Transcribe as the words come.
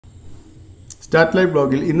Statlive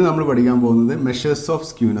blogil ഇന്ന് നമ്മൾ പഠിക്കാൻ പോകുന്നത് measures of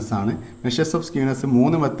skewness ആണ്. Measures of skewness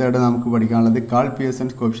മൂന്ന് മെത്തേഡ് നമുക്ക് പഠിക്കാനുള്ളത് Karl Pearson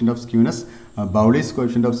coefficient of skewness, Bowley's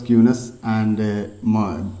coefficient of skewness and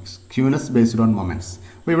skewness based on moments.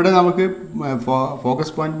 അപ്പോൾ ഇവിടെ നമുക്ക്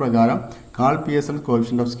ഫോക്കസ് പോയിന്റ് പ്രകാരം Karl Pearson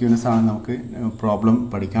coefficient of skewness ആണ് നമുക്ക് പ്രോബ്ലം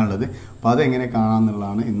പഠിക്കാനുള്ളത്. അപ്പോൾ അതെങ്ങനെ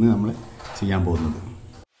കാണാമെന്നുള്ളതാണ് ഇന്ന് നമ്മൾ ചെയ്യാൻ പോകുന്നത്.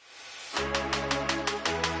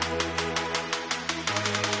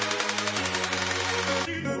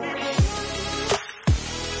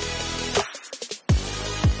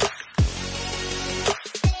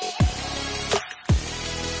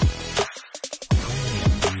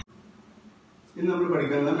 നമ്മൾ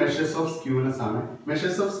പഠിക്കുന്നത് മെഷേഴ്സ് ഓഫ് സ്ക്യൂനെസ് ആണ്.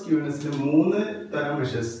 മെഷേഴ്സ് ഓഫ് സ്ക്യൂനെസ്സിൽ മൂന്ന് തരം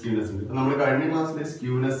മെഷേഴ്സ് സ്ക്യൂനെസ് ഉണ്ട്. നമ്മൾ കഴിഞ്ഞ ക്ലാസ്സിൽ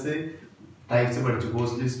സ്ക്യൂനെസ് ടൈപ്സ് പഠിച്ചു.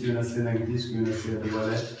 പോസിറ്റീവ് സ്ക്യൂനെസ്, നെഗറ്റീവ് സ്ക്യൂനെസ്,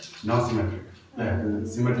 അതുപോലെ നോ സിമെട്രിക്.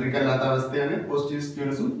 സിമെട്രിക് അല്ലാത്ത അവസ്ഥയാണ് പോസിറ്റീവ്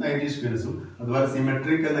സ്ക്യൂനെസും നെഗറ്റീവ് സ്ക്യൂനെസും. അതുപോലെ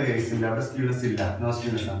സിമെട്രിക് എന്ന കേസ് ഇല്ല, അവിടെ സ്ക്യൂനെസ് ഇല്ല, നോ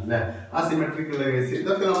സ്ക്യൂനെസ് ആണ് അല്ലെ. ആ സിമെട്രിക് ഉള്ള കേസ്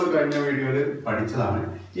ഇതൊക്കെ നമ്മൾ കഴിഞ്ഞ വീഡിയോയിൽ പഠിച്ചതാണ്.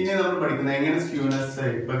 ഇനി നമ്മൾ പഠിക്കുന്നത് എങ്ങനെ സ്ക്യൂനെസ്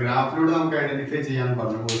ഇപ്പൊ ഗ്രാഫിലൂടെ നമുക്ക് ഐഡന്റിഫൈ ചെയ്യാന്ന്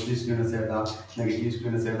പറഞ്ഞു. പോസിറ്റീവ് സ്ക്യൂനെസ് ഏതാ, നെഗറ്റീവ്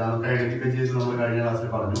സ്ക്യൂനെസ് ഏതാ നമുക്ക് ഐഡന്റിഫൈ ചെയ്ത് നമ്മൾ കഴിഞ്ഞ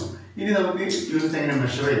ക്ലാസ്സിൽ പറഞ്ഞു. ഇനി നമുക്ക് സ്ക്യൂനെസ് എങ്ങനെ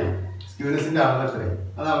മെഷർ ചെയ്യാം, സ്ക്യൂനെസിന്റെ അളവ് എത്രയും,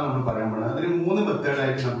 അതാണ് നമ്മൾ പറയാൻ പോകുന്നത്. അതിന് മൂന്ന്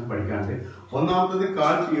മെത്തേഡായിട്ട് നമുക്ക് പഠിക്കാനുണ്ട്. ഒന്നാമത്തത്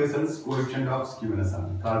Karl Pearson's coefficient of skewness ആണ്.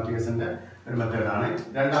 Karl Pearsonന്റെ ഒരു മെത്തേഡാണ്.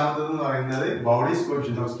 രണ്ടാമത്തത് എന്ന് പറയുന്നത് Bowley's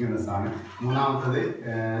coefficient of skewness ആണ്. മൂന്നാമത്തത്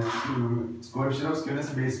coefficient of skewness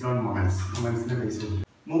based on momentsന്റെ base ചെയ്തിട്ട്.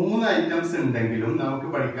 മൂന്ന് ഐറ്റംസ് ഉണ്ടെങ്കിലും നമുക്ക്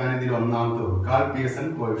പഠിക്കാൻ ഇതിൽ ഒന്നാമത്തത് Karl Pearson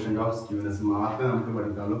coefficient of skewness മാത്രമേ നമുക്ക്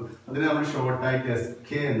പഠിക്കാനുള്ളൂ. അതിന് നമ്മൾ ഷോർട്ട് ആയിട്ട്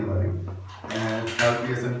SK എന്ന് പറയും. Karl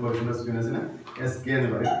Pearson coefficient of skewnessന് SK എന്ന്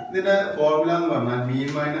പറയും. ഇതിന്റെ ഫോർമുല എന്ന് പറഞ്ഞാൽ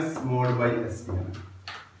മീൻ മൈനസ് മോഡ് ബൈ SK ആണ്.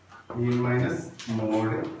 മീൻ minus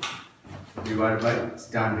mode divide by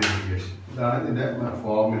standard deviation, ഇതാണ് ഇതിന്റെ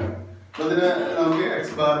ഫോർമുല. അപ്പൊ ഇതിന് നമുക്ക്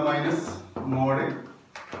X bar minus mode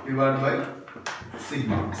divide by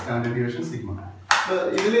sigma, standard deviation sigma. അപ്പൊ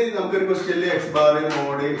ഇതില് നമുക്കൊരു ക്വസ്റ്റ്യനിൽ എക്സ് ബാർ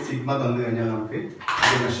മോഡ് സിഗ്മ തന്നു കഴിഞ്ഞാൽ നമുക്ക്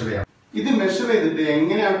ഇത് മെഷർ ചെയ്യാം. ഇത് മെഷർ ചെയ്തിട്ട്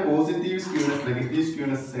എങ്ങനെയാണ് പോസിറ്റീവ് സ്ക്യൂനെസ് നെഗറ്റീവ്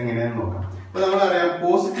സ്ക്യൂനെസ് എങ്ങനെയാണെന്ന് നോക്കാം. അപ്പൊ നമ്മളറിയാം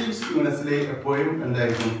പോസിറ്റീവ് സ്ക്യൂനെസ്സിൽ എപ്പോഴും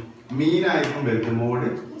എന്തായിരിക്കും, മീൻ ആയിരിക്കും വലുത്, മോഡ്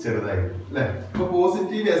ചെറുതായിരിക്കും അല്ലെ. അപ്പൊ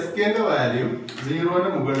positive എസ്കേന്റെ value 0ന്റെ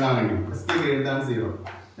മുകളിലാണെങ്കിൽ SK greater than 0,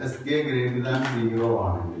 SK greater than 0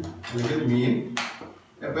 ആണെങ്കിൽ അല്ലെങ്കിൽ മീൻ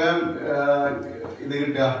എപ്പോഴും ഇത്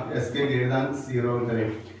കിട്ടുക SK ഗ്രേറ്റർ ദാൻ 0 കിട്ടേ.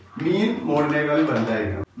 മീൻ മോഡിനേക്കാൾ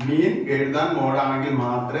വലുതായിരിക്കണം. മീൻ ഗ്രേറ്റർ ദാൻ മോഡ് ആണെങ്കിൽ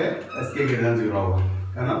മാത്രമേ SK ഗ്രേറ്റർ ദാൻ 0 ആവൂ.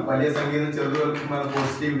 കാരണം വലിയ സംഖ്യ ചെറുത് വലുപ്പം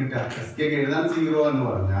പോസിറ്റീവ് കിട്ടുക. SK ഗ്രേറ്റർ ദാൻ 0 എന്ന്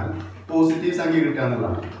പറഞ്ഞാൽ പോസിറ്റീവ് സംഖ്യ കിട്ടുക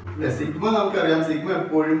എന്നുള്ളതാണ്. സിഗ്മ നമുക്കറിയാം, സിഗ്മ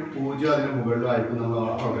എപ്പോഴും 0 അതിന് മുകളിലായിരിക്കും. നമ്മൾ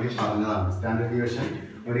ഓൾറെഡി പറഞ്ഞതാണ്. സ്റ്റാൻഡേർഡ് ഡീവിയേഷൻ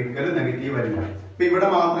ഒരിക്കലും നെഗറ്റീവ് വരില്ല. ഇപ്പൊ ഇവിടെ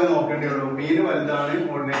മാത്രമേ നോക്കേണ്ടതുള്ളൂ. മീൻ വലുതാണ്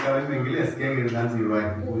മോഡിനേക്കാളും എങ്കിൽ SK ഗ്രേറ്റർ ദാൻ 0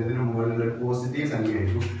 ആയിരിക്കും. 0ന് മുകളിലുള്ള ഒരു പോസിറ്റീവ് സംഖ്യ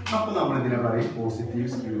ആയിരിക്കും. അപ്പൊ നമ്മൾ ഇതിനെ പറയും പോസിറ്റീവ്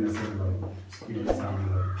സ്ക്യൂനെസ് എന്ന് പറയും. സ്ക്യൂനെസ് ആണെന്ന്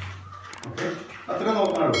പറയും. ഓക്കെ, അത്ര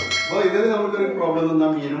നോക്കാനുള്ളൂ. അപ്പൊ ഇതിൽ നമുക്കൊരു പ്രോബ്ലം തന്നാൽ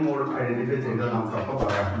മീനും മോഡും ഐഡന്റിഫൈ ചെയ്താൽ നമുക്ക് അപ്പൊ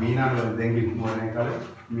പറയാം മീനാണ് വലുതെങ്കിൽ, മോഡിനേക്കാൾ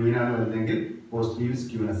മീനാണ് വലുതെങ്കിൽ പോസിറ്റീവ്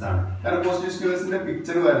സ്ക്യൂനെസ് ആണ്. കാരണം പോസിറ്റീവ് സ്ക്യൂനെസിന്റെ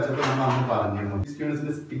പിക്ചർ വരച്ചപ്പോൾ നമ്മൾ അന്ന് പറഞ്ഞിരുന്നു.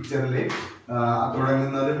 സ്ക്യൂനെസിന്റെ പിക്ചറിൽ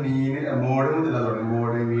തുടങ്ങുന്നത് മീൻ മോഡ് മുതലാണ് തുടങ്ങുന്നത്.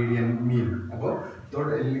 മോഡ്, മീഡിയൻ, മീൻ. അപ്പൊ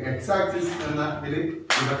എക്സ് ആക്സിസ് എന്ന ഇതിൽ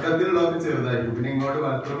തുടക്കത്തിലുള്ളതൊക്കെ ചെറുതായിരിക്കും. പിന്നെ ഇങ്ങോട്ട്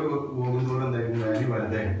വലത്തോട്ട് പോകുന്നതോടെ എന്തായിരിക്കും, വാല്യൂ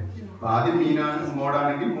വലുതായിരിക്കും. അപ്പൊ ആദ്യം മീനാണ്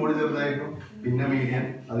മോഡാണെങ്കിൽ മോഡ് ചെറുതായിരിക്കും, പിന്നെ മീഡിയൻ,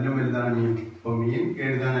 അതിലും വലുതാണ് മീൻ. അപ്പൊ മീൻ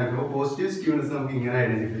എഴുതാനായിട്ട് പോസിറ്റീവ് സ്ക്യൂനെസ് നമുക്ക് ഇങ്ങനെ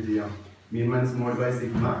ഐഡന്റിഫൈ ചെയ്യാം. മീൻ മൈനസ് മോഡ് ബൈ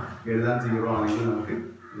സിഗ്മ എഴുതാൻ 0 ആണെങ്കിൽ നമുക്ക്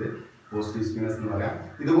ഇത് പോസിറ്റീവ് സ്ക്യൂനെസ് എന്ന് പറയാം.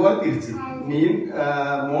 ഇതുപോലെ തിരിച്ച് മീൻ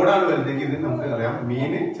മോഡാണ് വലുതെങ്കിൽ ഇത് നമുക്ക് അറിയാം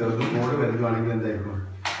മീൻ ചെറുതും മോഡ് വലുതുമാണെങ്കിൽ എന്തായിരിക്കും,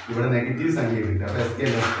 ഇവിടെ നെഗറ്റീവ് സംഖ്യ കിട്ടുക. അപ്പൊ SK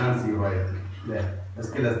ലെസ് ദാൻ 0 ആയിരിക്കും അല്ലെ.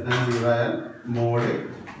 SK ലെസ് ദാൻ 0 ആയാൽ മോഡ്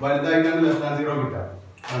വലുതായിട്ടാണ് ലെസ് ദാൻ 0 കിട്ടുക.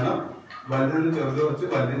 കാരണം വലുതിന് ചെറുത് വെച്ച്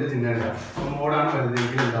വലുതിന്റെ ചിഹ്നം ഇടുക. അപ്പൊ മോഡാണ്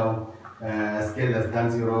വലുതെങ്കിൽ എന്താവും, SK less than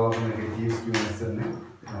 0 negative skewness എന്ന്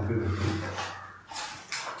നമുക്ക് കിട്ടും.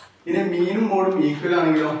 ഇനി മീനും മോഡും ഈക്വൽ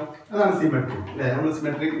ആണെങ്കിലോ, അതാണ് സിമെട്രിക് അല്ലെ. നമ്മൾ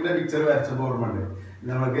സിമെട്രിക്കിന്റെ പിക്ചർ വരച്ചപ്പോൾ ഓർമ്മ ഉണ്ട്,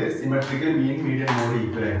 നമുക്ക് symmetrical mean median mode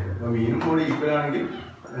equal ആയിരിക്കും. അപ്പൊ മീനും മോഡ് ഈക്വൽ ആണെങ്കിൽ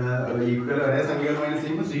ഈക്വൽ ഒരേ സംഖ്യകൾ മൈനസ്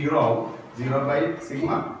ചെയ്യുമ്പോൾ 0 ആവും. 0 ബൈ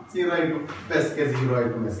സിഗ്മ 0 ആയിരിക്കും. SK 0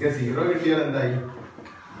 ആയിരിക്കും. SK 0 കിട്ടിയാൽ എന്തായി,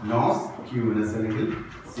 നോ സ്ക്യൂനെസ് അല്ലെങ്കിൽ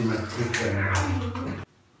symmetric.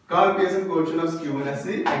 Karl Pearson coefficient of skewness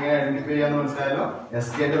എങ്ങനെ ഐഡന്റിഫൈ ചെയ്യാന്ന് മനസ്സിലായല്ലോ.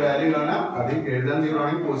 SK ന്റെ വാല്യൂ കാണാം, അത് ഗ്രേറ്റർ ദാൻ 0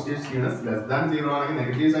 ആണെങ്കിൽ പോസിറ്റീവ് സ്ക്യൂനെസ്, ലെസ് ദാൻ 0 ആണെങ്കിൽ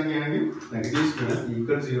നെഗറ്റീവ് സംഖ്യ ആണെങ്കിൽ നെഗറ്റീവ് സ്ക്യൂനെസ്,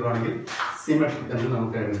 ഈക്വൽ 0 ആണെങ്കിൽ സിമെട്രിക് എന്ന്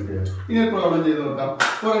നമുക്ക് ഐഡന്റിഫൈ ചെയ്യാം. ഇനി ഒരു പ്രോബ്ലം ചെയ്ത് നോക്കാം.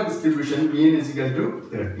 Four A distribution mean is equal to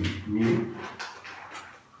 30, mean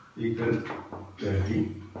equal 30,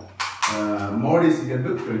 mode is equal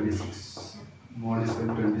to 26, mode is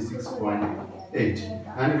equal 26.8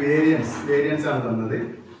 and variance ആണ് തന്നത്.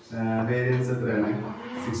 വേരിയൻസ് എത്രയാണ്,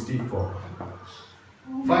 64.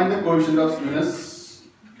 Find the coefficient of skewness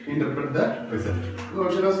in interpret the result.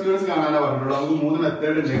 Coefficient of skewness കാണാനാ പറഞ്ഞിട്ടുള്ളൂ. നമുക്ക് 3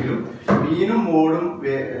 method ഉണ്ടെങ്കിലും മീനും മോഡും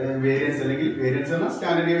variance അല്ലെങ്കിൽ variance എന്ന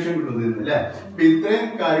സ്റ്റാൻഡേർഡ് ഡീവിയേഷൻ കിട്ടുന്നത് അല്ലേ. അപ്പൊ ഇത്രയും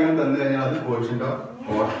കാര്യങ്ങൾ തന്നു കഴിഞ്ഞാൽ അത് coefficient of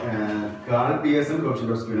call Pearson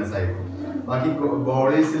coefficient of skewness ആയിരിക്കും. ബാക്കി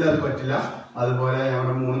ബോഡീസിൽ അത് പറ്റില്ല. അതുപോലെ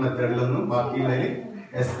നമ്മുടെ 3 മെത്തേഡിലൊന്നും ബാക്കിയുള്ളതിൽ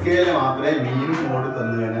SKയിൽ മാത്രമേ മീനും മോഡും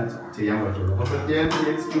തന്നു കഴിഞ്ഞാൽ ചെയ്യാൻ പറ്റുള്ളൂ. അപ്പൊ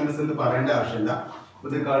പ്രത്യേകം സ്ക്യൂനെസ് എന്ന് പറയേണ്ട ആവശ്യമില്ല.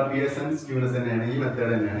 ഇത് കാൾ പിയേഴ്സൺ സ്ക്യൂനെസ് തന്നെയാണ്, ഈ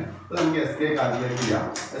മെത്തേഡ് തന്നെയാണ്. അപ്പൊ നമുക്ക് SK കാൽക്കുലേറ്റ് ചെയ്യാം.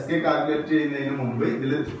 SK കാൽക്കുലേറ്റ് ചെയ്യുന്നതിന് മുമ്പ്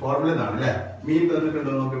ഇതിൽ ഫോർമുല ഇതാണ് അല്ലെ. മീൻ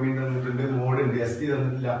തന്നിട്ടുണ്ടോ നോക്ക്, മീൻ തന്നിട്ടുണ്ട്, മോഡ് ഉണ്ട്, SD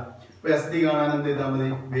തന്നിട്ടില്ല. അപ്പൊ SD കാണാൻ എന്ത് ചെയ്താൽ മതി,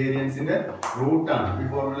 വേരിയൻസിന്റെ റൂട്ടാണ്. ഈ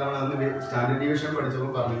ഫോർമുല നമ്മൾ അന്ന് സ്റ്റാൻഡേർഡ് ഡീവിയേഷൻ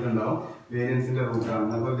പഠിച്ചപ്പോൾ പറഞ്ഞിട്ടുണ്ടാവും വേരിയൻസിന്റെ റൂട്ടാണ്.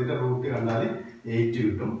 അപ്പൊ ഇതിന്റെ റൂട്ട് കണ്ടാൽ 8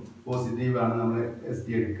 കിട്ടും. പോസിറ്റീവ് ആണ് നമ്മൾ SD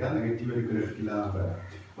എടുക്കുക, നെഗറ്റീവ് ഒരിക്കലും എടുക്കില്ല എന്ന് പറയാം.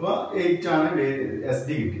 അപ്പൊ 8 ആണ് SD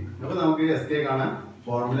കിട്ടി. അപ്പൊ നമുക്ക് SK കാണാൻ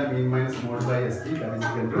formula mean minus mode by SD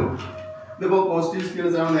ഇതിപ്പോ പോസിറ്റീവ്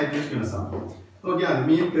സ്ക്യൂനെസ് ആണോ നെഗറ്റീവ് സ്ക്യൂനെസ് ആണോ നോക്കിയാൽ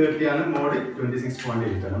മീൻ 30 ആണ്, മോഡ്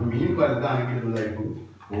 26.8 ആണ്. മീൻ വലുതാണെങ്കിൽ എന്തായിരിക്കും,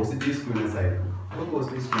 പോസിറ്റീവ് സ്ക്യൂനെസ് ആയിരിക്കും. അപ്പൊ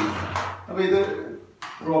പോസിറ്റീവ് സ്ക്യൂനെസ് ആണ്. അപ്പൊ ഇത്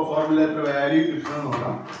ഫോർമുല എത്ര വാല്യൂ കിട്ടണം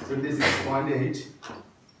നോക്കാം. 26.8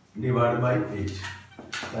 divided by 8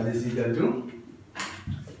 that is equal to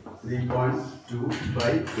 3.2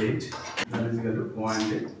 by 8 that is equal to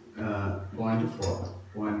 0.4.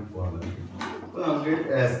 അപ്പോൾ നമുക്ക്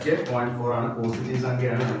SK 0.4 ആണ്, പോസിറ്റീവ്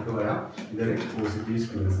സംഖ്യയാണ്. നമുക്ക് വരാം ഇതൊരു പോസിറ്റീവ്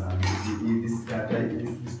സ്ക്യൂനെസ് ആണ്.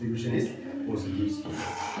 ഡിസ്ട്രിബ്യൂഷൻ ഈസ് പോസിറ്റീവ്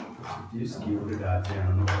സ്ക്യൂഡ്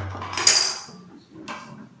ഡാറ്റയാണെന്ന് പറയാം.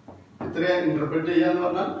 ഇത്ര ഇന്റർപ്രറ്റ് ചെയ്യാന്ന്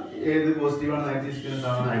പറഞ്ഞാൽ ഏത് പോസിറ്റീവ് ആണ് നെഗറ്റീവ് സ്ക്യൂനെസ്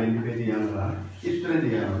ആണ് ഐഡന്റിഫൈ ചെയ്യാന്നുള്ളതാണ്. ഇത്രയും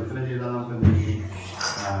ചെയ്യാനുള്ളത്. ഇത്രയും ചെയ്താൽ നമുക്ക് എന്ത് ചെയ്യും,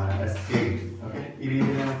 SK ഓക്കെ. ഈ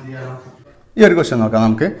രീതിയിൽ നമുക്ക് ചെയ്യാനോ. ഈ ഒരു ക്വസ്റ്റ്യൻ നോക്കാം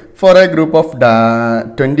നമുക്ക്. Four A group of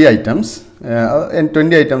 20 items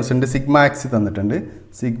 20 items ഉണ്ട്. സിഗ്മ എക്സ് തന്നിട്ടുണ്ട്.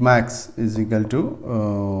 Sigma X is equal to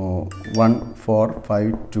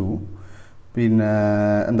 1452. പിന്നെ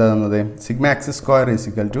എന്താ തന്നത്, sigma X square is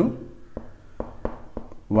equal to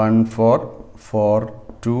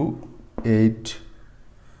 14428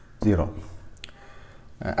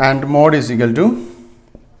 and mod is equal to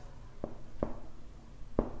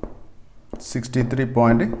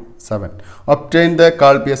 63.7. Obtain the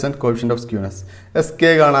Karl Pearson coefficient of skewness. SK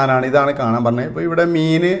കാണാനാണ്, ഇതാണ് കാണാൻ പറഞ്ഞത്. ഇപ്പോൾ ഇവിടെ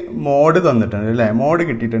മീന് മോഡ് തന്നിട്ടുണ്ട് അല്ലേ, മോഡ്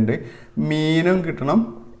കിട്ടിയിട്ടുണ്ട്, മീനും കിട്ടണം,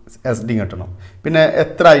 SD കിട്ടണം. പിന്നെ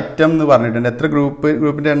എത്ര ഐറ്റം എന്ന് പറഞ്ഞിട്ടുണ്ട്, എത്ര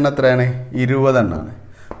ഗ്രൂപ്പിൻ്റെ എണ്ണം എത്രയാണ്, 20 എണ്ണമാണ്.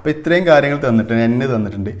 അപ്പോൾ ഇത്രയും കാര്യങ്ങൾ തന്നിട്ടുണ്ട്, N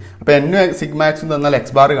തന്നിട്ടുണ്ട്. അപ്പോൾ N സിഗ്മ എക്സും തന്നാൽ X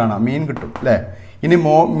ബാർ കാണാം, മീൻ കിട്ടും അല്ലേ. ഇനി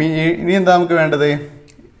ഇനി എന്താ നമുക്ക് വേണ്ടത്,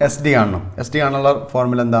 SD കാണണം. SD കാണാനുള്ള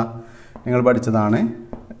ഫോർമുല എന്താ, നിങ്ങൾ പഠിച്ചതാണ്.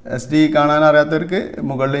 SD കാണാൻ അറിയാത്തവർക്ക്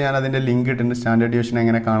മുകളിൽ ഞാൻ അതിൻ്റെ ലിങ്ക് ഇട്ടിട്ടുണ്ട്, സ്റ്റാൻഡേർഡ് ഡീവിയേഷൻ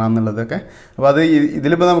എങ്ങനെ കാണാമെന്നുള്ളതൊക്കെ. അപ്പോൾ അത്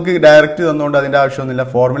ഇതിലിപ്പോൾ നമുക്ക് ഡയറക്റ്റ് തന്നുകൊണ്ട് അതിൻ്റെ ആവശ്യമൊന്നുമില്ല,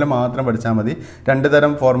 ഫോർമുല മാത്രം പഠിച്ചാൽ മതി. 2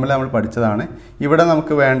 തരം ഫോർമുല നമ്മൾ പഠിച്ചതാണ്. ഇവിടെ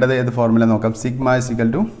നമുക്ക് വേണ്ടത് ഏത് ഫോർമുല നോക്കാം. Sigma is equal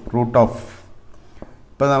to root of,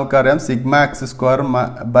 ഇപ്പോൾ നമുക്കറിയാം sigma X square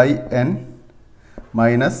by N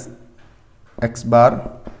minus X bar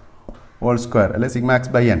whole square അല്ലെ സിഗ്മ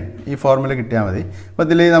എക്സ് ബൈ N. ഈ ഫോർമുല കിട്ടിയാൽ മതി. അപ്പോൾ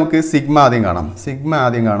ഇതിൽ നമുക്ക് സിഗ്മ ആദ്യം കാണാം. സിഗ്മ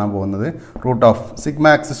ആദ്യം കാണാൻ പോകുന്നത് root of sigma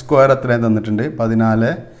X square എത്രയും തന്നിട്ടുണ്ട്,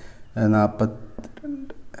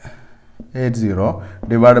 144280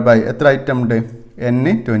 ഡിവൈഡ് ബൈ എത്ര ഐറ്റം ഉണ്ട്, N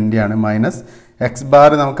 20 ആണ്, മൈനസ് എക്സ് ബാർ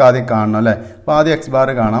നമുക്ക് ആദ്യം കാണണം അല്ലേ. അപ്പോൾ ആദ്യം എക്സ് ബാർ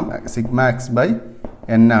കാണാം, സിഗ്മ എക്സ് ബൈ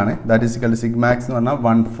N ആണ്. That is equal to sigma X എന്ന് പറഞ്ഞാൽ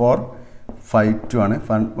 1452 ആണ്.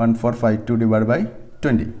 1452 ഡിവൈഡ് ബൈ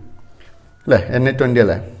 20 അല്ലേ, N 20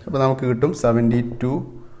 അല്ലേ. അപ്പോൾ നമുക്ക് കിട്ടും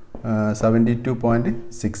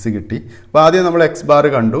 72.6 കിട്ടി. അപ്പോൾ ആദ്യം നമ്മൾ എക്സ് ബാർ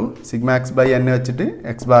കണ്ടു, സിഗ്മ എക്സ് ബൈ N വെച്ചിട്ട്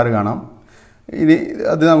എക്സ് ബാർ കാണാം. ഇനി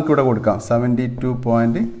അത് നമുക്കിവിടെ കൊടുക്കാം,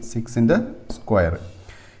 72.6ൻ്റെ സ്ക്വയർ.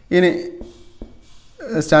 ഇനി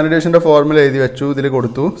സ്റ്റാൻഡേർഡ് ഡീവിയേഷൻ്റെ ഫോർമുല എഴുതി വെച്ചു, ഇതിൽ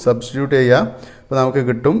കൊടുത്തു, സബ്സ്റ്റിറ്റ്യൂട്ട് ചെയ്യുക. അപ്പോൾ നമുക്ക്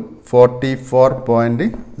കിട്ടും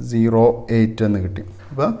 44.08 എന്ന് കിട്ടി.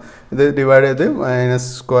 അപ്പോൾ ഇത് ഡിവൈഡ് ചെയ്ത് മൈനസ്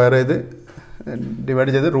സ്ക്വയർ ചെയ്ത്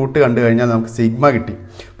ഡിവൈഡ് ചെയ്ത് റൂട്ട് കണ്ടു കഴിഞ്ഞാൽ നമുക്ക് സിഗ്മ കിട്ടി.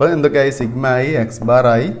 അപ്പോൾ എന്തൊക്കെയായി, സിഗ്മ ആയി, എക്സ് ബാർ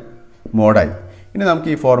ആയി, മോഡായി. ഇനി നമുക്ക്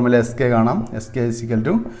ഈ ഫോർമുല SK കാണാം. SK is equal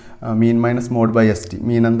to mean minus mode by SD.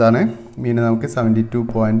 മീൻ എന്താണ്, മീൻ നമുക്ക്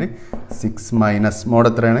 72.6 മൈനസ് മോഡ്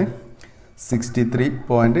എത്രയാണ്,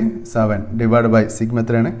 63.7 ഡിവൈഡ് ബൈ സിഗ്മ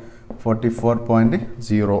എത്രയാണ്,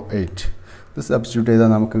 44.08. ഇത് സബ്സ്റ്റിറ്റ്യൂട്ട് ചെയ്താൽ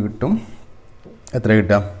നമുക്ക് കിട്ടും, എത്ര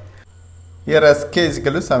കിട്ടാം, here SK is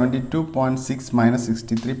equal to 72.6 minus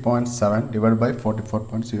 63.7 divided by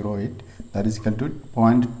 44.08 that is equal to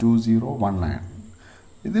 0.2019.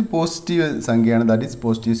 ഇത് പോസിറ്റീവ് സംഖ്യയാണ്, ദാറ്റ് ഈസ്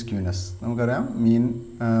പോസിറ്റീവ് സ്ക്യൂനെസ്. നമുക്കറിയാം മീൻ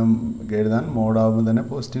എഴുതാൻ മോഡാകുമ്പോൾ തന്നെ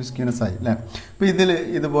പോസിറ്റീവ് സ്ക്യൂനെസ് ആയി അല്ലേ. അപ്പോൾ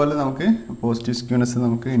ഇതുപോലെ നമുക്ക് പോസിറ്റീവ് സ്ക്യൂനെസ്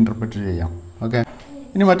നമുക്ക് ഇൻ്റർപ്രറ്റ് ചെയ്യാം. ഓക്കെ,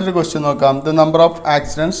 ഇനി മറ്റൊരു ക്വസ്റ്റ്യൻ നോക്കാം. The number of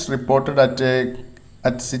accidents reported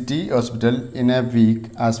at city hospital in a week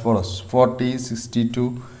as follows: 40, 62,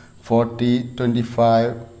 40,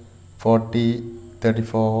 25, 40,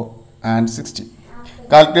 34 and 60.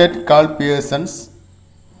 Calculate Karl Pearson's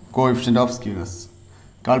coefficient of skewness.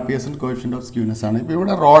 Karl Pearson coefficient of skewness ആണ്. ഇപ്പോൾ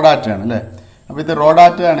ഇവിടെ റോ ഡാറ്റ ആണ് അല്ലേ. അപ്പോൾ ഇത് റോ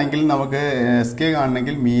ഡാറ്റ ആണെങ്കിൽ നമുക്ക് എസ് കെ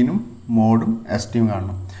കാണണമെങ്കിൽ മീനും മോഡും എസ് ടിയും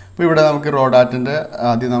കാണണം. അപ്പോൾ ഇവിടെ നമുക്ക് റോ ഡാറ്റൻ്റെ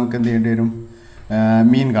ആദ്യം നമുക്ക് എന്ത് ചെയ്യേണ്ടി വരും,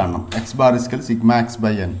 മീൻ കാണണം. X bar ഇസ്കൽ sigma X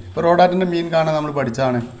by N. ഇപ്പോൾ റോ ഡാറ്റൻ്റെ മീൻ കാണാൻ നമ്മൾ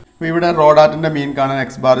പഠിച്ചാണ്. അപ്പോൾ ഇവിടെ റോ ഡാറ്റൻ്റെ മീൻ കാണാൻ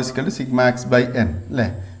X bar ഇസ്കൽ sigma X by N അല്ലേ.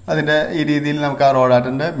 അതിൻ്റെ ഈ രീതിയിൽ നമുക്ക് ആ റോ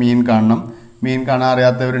ഡാറ്റൻ്റെ മീൻ കാണണം. മീൻ കാണാൻ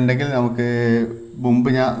അറിയാത്തവരുണ്ടെങ്കിൽ നമുക്ക് മുമ്പ്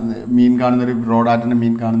ഞാൻ മീൻ കാണുന്നൊരു റോ ഡാറ്റൻ്റെ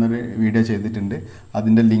മീൻ കാണുന്നൊരു വീഡിയോ ചെയ്തിട്ടുണ്ട്.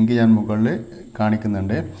 അതിൻ്റെ ലിങ്ക് ഞാൻ മുകളിൽ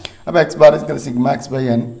കാണിക്കുന്നുണ്ട്. അപ്പോൾ X bar ഇസ്കൽ sigma X by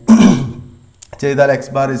N ചെയ്താൽ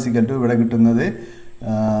എക്സ് ബാർ ഇസിക്കൽ ടു ഇവിടെ കിട്ടുന്നത്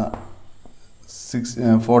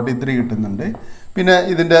 43 കിട്ടുന്നുണ്ട്. പിന്നെ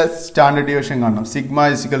ഇതിൻ്റെ സ്റ്റാൻഡേർഡ് ഡിവിഷൻ കാണണം. Sigma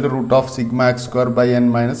is equal to root of sigma X square by N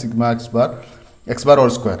minus sigma X bar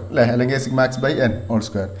whole square അല്ലേ, അല്ലെങ്കിൽ sigma X by N whole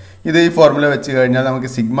square. ഇത് ഈ ഫോർമുല വെച്ച് കഴിഞ്ഞാൽ നമുക്ക്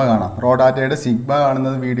സിഗ്മ കാണാം. റോ ഡാറ്റയുടെ സിഗ്മ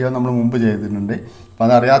കാണുന്നത് വീഡിയോ നമ്മൾ മുമ്പ് ചെയ്തിട്ടുണ്ട്. അപ്പോൾ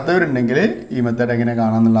അതറിയാത്തവരുണ്ടെങ്കിൽ ഈ മെത്തേഡ് എങ്ങനെ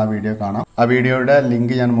കാണാമെന്നുള്ള ആ വീഡിയോ കാണാം. ആ വീഡിയോയുടെ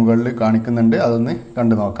ലിങ്ക് ഞാൻ മുകളിൽ കാണിക്കുന്നുണ്ട്, അതൊന്ന്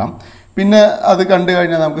കണ്ടു നോക്കാം. പിന്നെ അത് കണ്ടു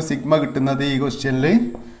കഴിഞ്ഞാൽ നമുക്ക് സിഗ്മ കിട്ടുന്നത് ഈ ക്വസ്റ്റ്യനിൽ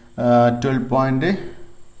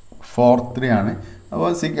 12.43 ആണ്. അപ്പോൾ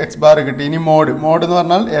എക്സ് ബാർ കിട്ടി. ഇനി മോഡ് എന്ന്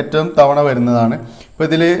പറഞ്ഞാൽ ഏറ്റവും തവണ വരുന്നതാണ്. ഇപ്പോൾ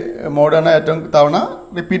ഇതിൽ മോഡ് പറഞ്ഞാൽ ഏറ്റവും തവണ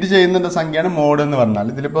റിപ്പീറ്റ് ചെയ്യുന്ന സംഖ്യയാണ് മോഡ് എന്ന് പറഞ്ഞാൽ.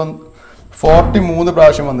 ഇതിലിപ്പം 43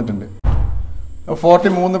 പ്രാവശ്യം വന്നിട്ടുണ്ട്.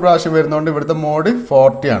 43 പ്രാവശ്യം വരുന്നതുകൊണ്ട് ഇവിടുത്തെ മോഡ്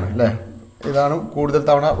 40 ആണ് അല്ലേ. ഇതാണ് കൂടുതൽ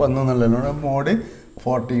തവണ വന്നു എന്നുള്ളതുകൊണ്ട് മോഡ്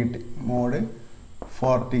 40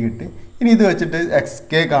 കിട്ടി. ഇനി ഇത് വെച്ചിട്ട് എക്സ്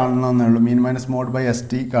കെ കാണണമെന്നേ ഉള്ളൂ. മീൻ minus mode by S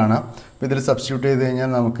T കാണാം. അപ്പോൾ ഇതിൽ സബ്സ്റ്റിറ്റ്യൂട്ട് ചെയ്ത് കഴിഞ്ഞാൽ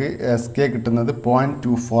നമുക്ക് എസ് കെ കിട്ടുന്നത്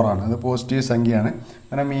 0.24 ആണ്. അത് പോസിറ്റീവ് സംഖ്യയാണ്.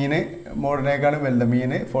 കാരണം മീന് മോഡിനേക്കാളും വലുത്.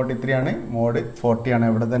 മീന് 43 ആണ്, മോഡ് 40 ആണ്.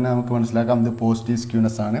 ഇവിടെ തന്നെ നമുക്ക് മനസ്സിലാക്കാം ഇത് പോസിറ്റീവ്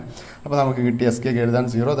സ്ക്യൂനെസ് ആണ്. അപ്പോൾ നമുക്ക് കിട്ടി എസ് കെ എഴുതാൻ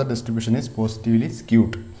 0, the distribution is positively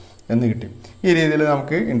squid എന്ന് കിട്ടി. ഈ രീതിയിൽ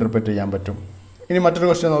നമുക്ക് ഇൻ്റർപ്രറ്റ് ചെയ്യാൻ പറ്റും. ഇനി മറ്റൊരു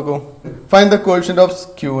ക്വസ്റ്റ്യൻ നോക്കൂ. Find the coefficient of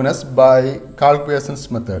skewness by call Pearson's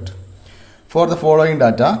method for the following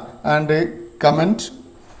data and comment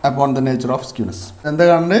upon the nature of skewness.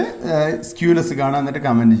 എന്താണ് സ്ക്യൂനെസ് കാണാൻ എന്നിട്ട്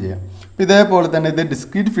കമൻറ്റ് ചെയ്യാം. അപ്പോൾ ഇതേപോലെ തന്നെ ഇത്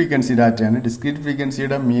ഡിസ്ക്രീറ്റ് ഫ്രീക്വൻസി ഡാറ്റയാണ്. ഡിസ്ക്രീറ്റ്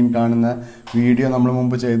ഫ്രീക്വൻസിയുടെ മീൻ കാണുന്ന വീഡിയോ നമ്മൾ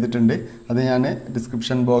മുമ്പ് ചെയ്തിട്ടുണ്ട്. അത് ഞാൻ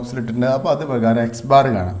ഡിസ്ക്രിപ്ഷൻ ബോക്സിൽ ഇട്ടിട്ടുണ്ട്. അപ്പോൾ അത് പ്രകാരം എക്സ് ബാർ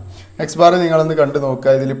കാണാം. എക്സ് ബാർ നിങ്ങളൊന്ന് കണ്ടു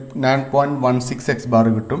നോക്കുക. ഇതിൽ 9.16 എക്സ് ബാർ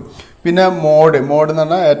കിട്ടും. പിന്നെ മോഡ് എന്ന്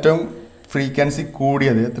പറഞ്ഞാൽ ഏറ്റവും ഫ്രീക്വൻസി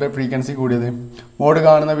കൂടിയത്. എത്ര ഫ്രീക്വൻസി കൂടിയത്? മോഡ്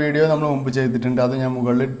കാണുന്ന വീഡിയോ നമ്മൾ മുമ്പ് ചെയ്തിട്ടുണ്ട്. അത് ഞാൻ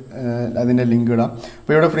മുകളിൽ അതിൻ്റെ ലിങ്ക് ഇടാം.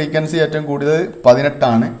 അപ്പോൾ ഇവിടെ ഫ്രീക്വൻസി ഏറ്റവും കൂടിയത് 18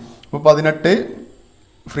 ആണ്. അപ്പോൾ 18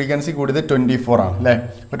 ഫ്രീക്വൻസി കൂടിയത് 24 ആണ് അല്ലേ.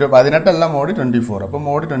 ഒരു 18 അല്ല, മോഡ് 24. അപ്പോൾ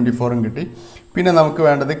മോഡ് 24 കിട്ടി. പിന്നെ നമുക്ക്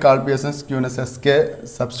വേണ്ടത് call Pearson skewness S K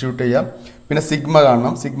substitute ചെയ്യാം. പിന്നെ സിഗ്മ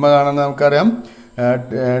കാണണം. സിഗ്മ കാണാൻ നമുക്കറിയാം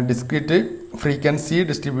ഡിസ്ക്രീറ്റ് ഫ്രീക്വൻസി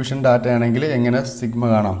ഡിസ്ട്രിബ്യൂഷൻ ഡാറ്റ ആണെങ്കിൽ എങ്ങനെ സിഗ്മ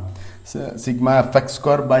കാണാം. Sigma F X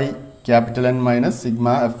square by capital N minus sigma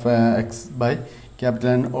F X by capital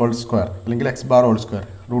N whole square അല്ലെങ്കിൽ X bar whole square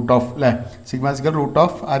root of അല്ലേ. സിഗ്മ സിക്കൽ റൂട്ട്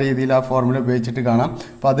ഓഫ് ആ രീതിയിൽ ആ ഫോർമുല ഉപയോഗിച്ചിട്ട് കാണാം.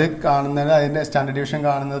 അപ്പോൾ അത് കാണുന്നതിന് അതിൻ്റെ സ്റ്റാൻഡേർഡ് ഡിവിഷൻ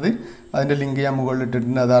കാണുന്നത് അതിൻ്റെ ലിങ്ക് ഞാൻ മുകളിൽ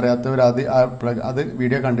ഇട്ടിട്ടുണ്ട്. അത് അറിയാത്തവർ അത്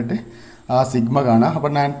വീഡിയോ കണ്ടിട്ട് ആ സിഗ്മ കാണാം.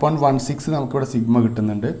 അപ്പോൾ 9.16 നമുക്കിവിടെ സിഗ്മ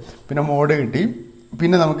കിട്ടുന്നുണ്ട്. പിന്നെ മോഡ് കിട്ടി.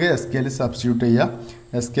 പിന്നെ നമുക്ക് എസ് കെയിൽ സബ്സ്റ്റിറ്റ്യൂട്ട് ചെയ്യാം.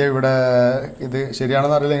 എസ് കെ ഇവിടെ ഇത്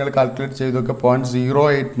ശരിയാണെന്ന് അറിയില്ല, നിങ്ങൾ കാൽക്കുലേറ്റ് ചെയ്ത് നോക്കുക.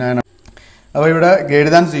 0.089 ആണ്. അപ്പോൾ ഇവിടെ ഗ്രേറ്റർ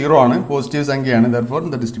ദാൻ 0 ആണ്, പോസിറ്റീവ് സംഖ്യയാണ്. Therefore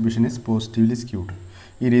the distribution is positively squid.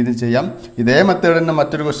 ഈ രീതിയിൽ ചെയ്യാം. ഇതേ മെത്തേഡ് തന്നെ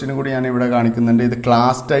മറ്റൊരു ക്വസ്റ്റ്യനും കൂടി ഞാൻ ഇവിടെ കാണിക്കുന്നുണ്ട്. ഇത്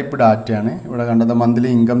ക്ലാസ് ടൈപ്പ് ഡാറ്റയാണ്. ഇവിടെ കണ്ടത് monthly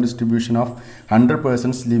income distribution of 100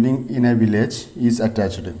 persons living in A village is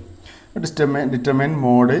attached. Determine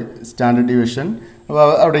mode standard division. അപ്പോൾ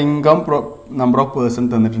അവിടെ ഇൻകം നമ്പർ ഓഫ് പേഴ്സൺ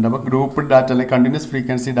തന്നിട്ടുണ്ട്. അപ്പോൾ ഗ്രൂപ്പ് ഡാറ്റ അല്ലെങ്കിൽ കണ്ടിന്യൂസ്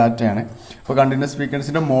ഫ്രീക്വൻസി ഡാറ്റയാണ്. അപ്പോൾ കണ്ടിന്യൂസ്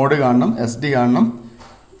ഫ്രീക്വൻസിൻ്റെ മോഡ് കാണണം, എസ് ഡി കാണണം,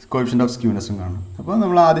 കോഎഫിഷ്യന്റ് ഓഫ് സ്ക്യൂനെസ്സും കാണണം. അപ്പോൾ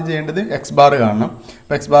നമ്മൾ ആദ്യം ചെയ്യേണ്ടത് എക്സ് ബാർ കാണണം.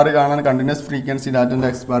 അപ്പോൾ എക്സ് ബാർ കാണാൻ കണ്ടിന്യൂസ് ഫ്രീക്വൻസി ഡാറ്റൻ്റെ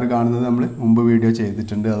എക്സ് ബാർ കാണുന്നത് നമ്മൾ മുമ്പ് വീഡിയോ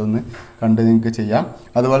ചെയ്തിട്ടുണ്ട്. അതൊന്ന് കണ്ട് നിങ്ങൾക്ക് ചെയ്യാം.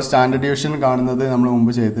 അതുപോലെ സ്റ്റാൻഡേർഡ് ഡിവിഷൻ കാണുന്നത് നമ്മൾ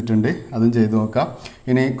മുമ്പ് ചെയ്തിട്ടുണ്ട്. അതും ചെയ്ത് നോക്കാം.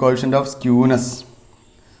 ഇനി coefficient of skewness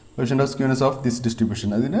of this distribution,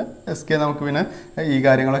 അതിന് എസ് കെ നമുക്ക് പിന്നെ ഈ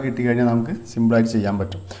കാര്യങ്ങളൊക്കെ കിട്ടിക്കഴിഞ്ഞാൽ നമുക്ക് സിമ്പിളായിട്ട് ചെയ്യാൻ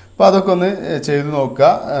പറ്റും. അപ്പോൾ അതൊക്കെ ഒന്ന് ചെയ്ത് നോക്കുക.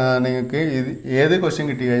 നിങ്ങൾക്ക് ഏത് ക്വസ്റ്റ്യൻ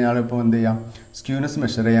കിട്ടിക്കഴിഞ്ഞാലും ഇപ്പോൾ എന്ത് ചെയ്യാം, സ്ക്യൂനെസ്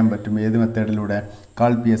മെഷർ ചെയ്യാൻ പറ്റും. ഏത് മെത്തേഡിലൂടെ?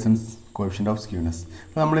 Call Pearson's coefficient of skewness.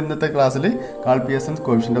 അപ്പോൾ നമ്മൾ ഇന്നത്തെ ക്ലാസ്സിൽ call Pearson's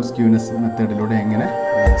coefficient of skewness മെത്തേഡിലൂടെ എങ്ങനെ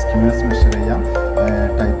സ്ക്യൂനെസ് മെഷർ ചെയ്യാം,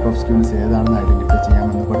 ടൈപ്പ് ഓഫ് സ്ക്യൂനെസ് ഏതാണെന്ന് ഐഡൻറ്റിഫൈ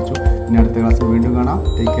ചെയ്യാമെന്ന് പഠിച്ചു. ഇനി അടുത്ത ക്ലാസ്സിൽ വീണ്ടും കാണാം.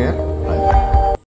 Take care.